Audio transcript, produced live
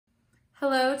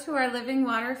Hello to our Living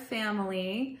Water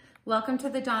family. Welcome to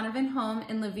the Donavon home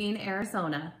in Levine,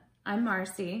 Arizona. I'm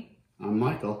Marcy. I'm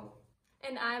Michael.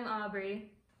 And I'm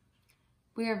Aubrey.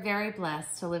 We are very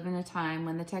blessed to live in a time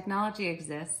when the technology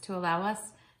exists to allow us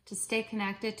to stay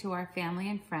connected to our family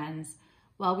and friends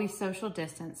while we social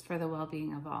distance for the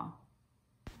well-being of all.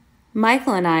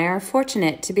 Michael and I are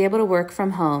fortunate to be able to work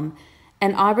from home,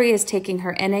 and Aubrey is taking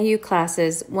her NAU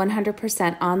classes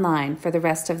 100% online for the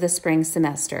rest of the spring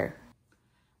semester.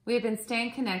 We have been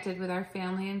staying connected with our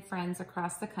family and friends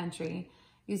across the country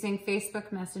using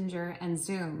Facebook Messenger and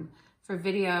Zoom for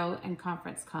video and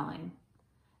conference calling.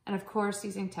 And of course,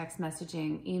 using text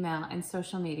messaging, email, and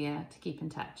social media to keep in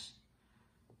touch.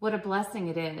 What a blessing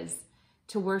it is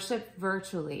to worship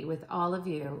virtually with all of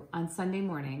you on Sunday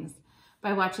mornings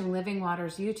by watching Living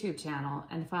Water's YouTube channel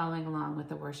and following along with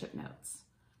the worship notes.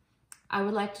 I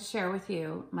would like to share with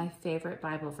you my favorite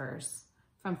Bible verse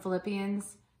from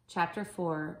Philippians chapter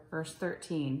 4, verse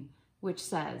 13, which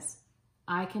says,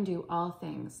 "I can do all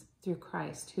things through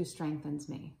Christ who strengthens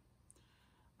me."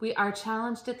 We are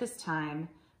challenged at this time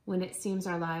when it seems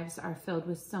our lives are filled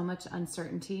with so much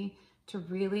uncertainty to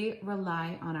really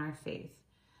rely on our faith,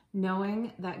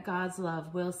 knowing that God's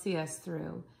love will see us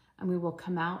through and we will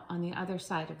come out on the other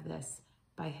side of this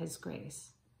by His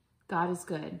grace. God is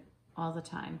good all the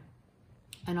time,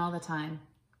 and all the time,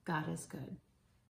 God is good.